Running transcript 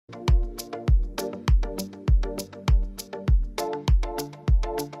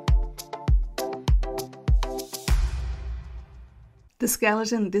The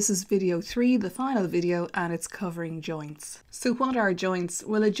skeleton, this is video 3, the final video, and it's covering joints. So what are joints?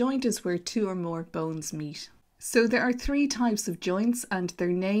 Well, a joint is where two or more bones meet. So there are 3 types of joints and they're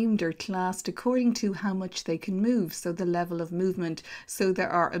named or classed according to how much they can move, so the level of movement. So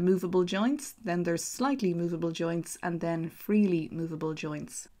there are immovable joints, then there's slightly movable joints, and then freely movable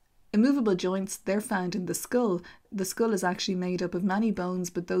joints. Immovable joints, they're found in the skull. The skull is actually made up of many bones,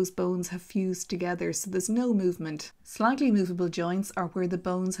 but those bones have fused together, so there's no movement. Slightly movable joints are where the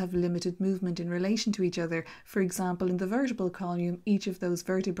bones have limited movement in relation to each other. For example, in the vertebral column, each of those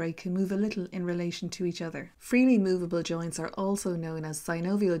vertebrae can move a little in relation to each other. Freely movable joints are also known as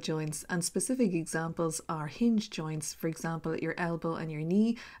synovial joints, and specific examples are hinge joints, for example, at your elbow and your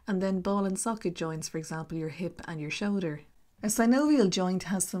knee, and then ball and socket joints, for example, your hip and your shoulder. A synovial joint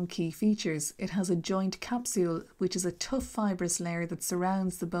has some key features. It has a joint capsule, which is a tough fibrous layer that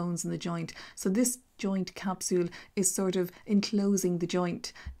surrounds the bones in the joint. So this joint capsule is sort of enclosing the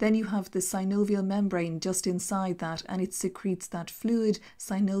joint. Then you have the synovial membrane just inside that, and it secretes that fluid,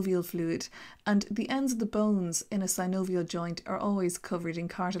 synovial fluid. And the ends of the bones in a synovial joint are always covered in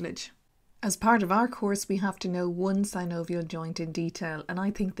cartilage. As part of our course, we have to know one synovial joint in detail, and I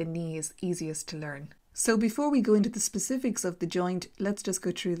think the knee is easiest to learn. So before we go into the specifics of the joint, let's just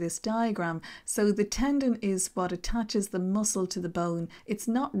go through this diagram. So the tendon is what attaches the muscle to the bone. It's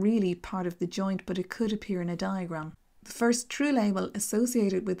not really part of the joint, but it could appear in a diagram. The first true label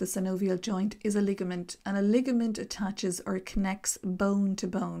associated with the synovial joint is a ligament, and a ligament attaches or connects bone to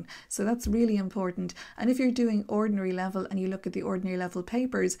bone. So that's really important. And if you're doing ordinary level and you look at the ordinary level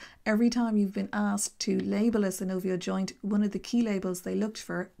papers, every time you've been asked to label a synovial joint, one of the key labels they looked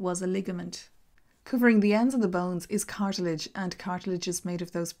for was a ligament. Covering the ends of the bones is cartilage, and cartilage is made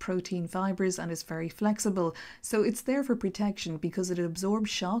of those protein fibres and is very flexible. So it's there for protection because it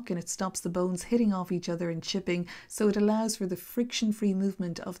absorbs shock and it stops the bones hitting off each other and chipping, so it allows for the friction-free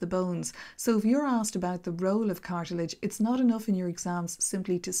movement of the bones. So if you're asked about the role of cartilage, it's not enough in your exams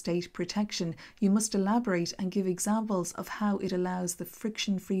simply to state protection. You must elaborate and give examples of how it allows the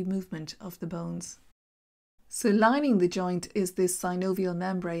friction-free movement of the bones. So lining the joint is this synovial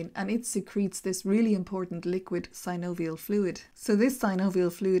membrane, and it secretes this really important liquid synovial fluid. So this synovial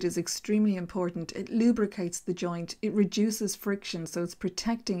fluid is extremely important. It lubricates the joint, it reduces friction, so it's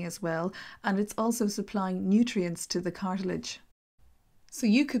protecting as well, and it's also supplying nutrients to the cartilage. So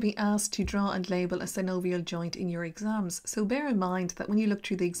you could be asked to draw and label a synovial joint in your exams. So bear in mind that when you look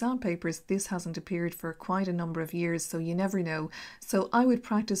through the exam papers, this hasn't appeared for quite a number of years, so you never know. So I would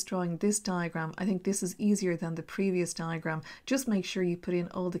practice drawing this diagram. I think this is easier than the previous diagram. Just make sure you put in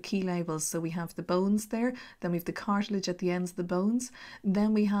all the key labels. So we have the bones there, then we have the cartilage at the ends of the bones,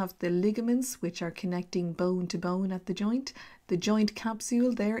 then we have the ligaments, which are connecting bone to bone at the joint. The joint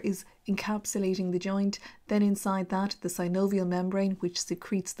capsule there is encapsulating the joint. Then inside that, the synovial membrane, which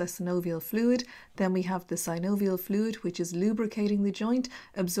secretes the synovial fluid. Then we have the synovial fluid, which is lubricating the joint,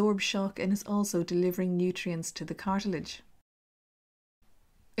 absorbs shock, and is also delivering nutrients to the cartilage.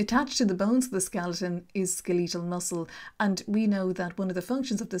 Attached to the bones of the skeleton is skeletal muscle, and we know that one of the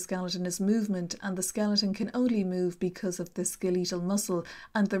functions of the skeleton is movement, and the skeleton can only move because of the skeletal muscle,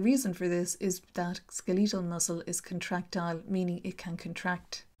 and the reason for this is that skeletal muscle is contractile, meaning it can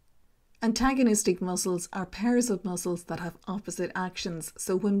contract. Antagonistic muscles are pairs of muscles that have opposite actions,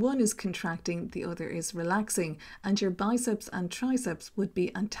 so when one is contracting, the other is relaxing, and your biceps and triceps would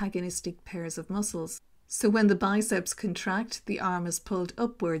be antagonistic pairs of muscles. So when the biceps contract, the arm is pulled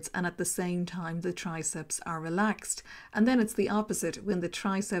upwards, and at the same time the triceps are relaxed. And then it's the opposite. When the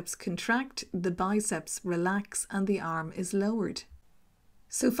triceps contract, the biceps relax and the arm is lowered.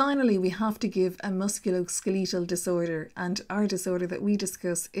 So finally, we have to give a musculoskeletal disorder, and our disorder that we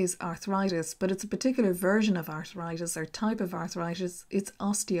discuss is arthritis, but it's a particular version of arthritis or type of arthritis. It's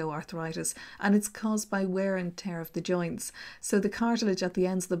osteoarthritis, and it's caused by wear and tear of the joints. So the cartilage at the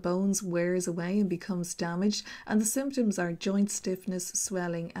ends of the bones wears away and becomes damaged, and the symptoms are joint stiffness,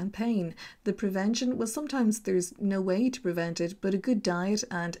 swelling and pain. The prevention, well, sometimes there's no way to prevent it, but a good diet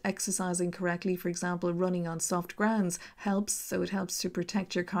and exercising correctly, for example running on soft grounds, helps. So it helps to protect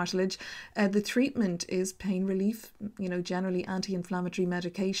your cartilage. The treatment is pain relief, generally anti-inflammatory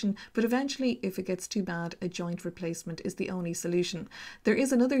medication, but eventually if it gets too bad, a joint replacement is the only solution. There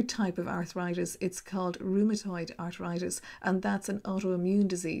is another type of arthritis, it's called rheumatoid arthritis, and that's an autoimmune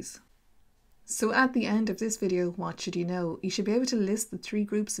disease. So at the end of this video, what should you know? You should be able to list the 3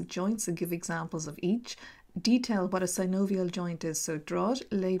 groups of joints and give examples of each. Detail what a synovial joint is, so draw it,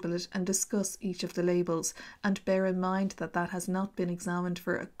 label it and discuss each of the labels, and bear in mind that that has not been examined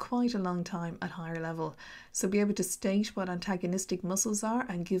for quite a long time at higher level. So be able to state what antagonistic muscles are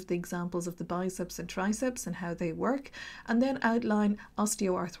and give the examples of the biceps and triceps and how they work, and then outline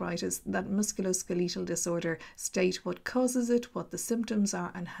osteoarthritis, that musculoskeletal disorder, state what causes it, what the symptoms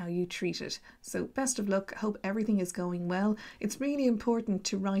are and how you treat it. So best of luck, hope everything is going well. It's really important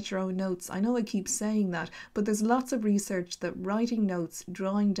to write your own notes. I know I keep saying that, but there's lots of research that writing notes,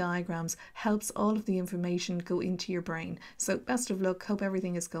 drawing diagrams helps all of the information go into your brain. So best of luck, hope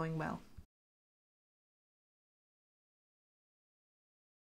everything is going well.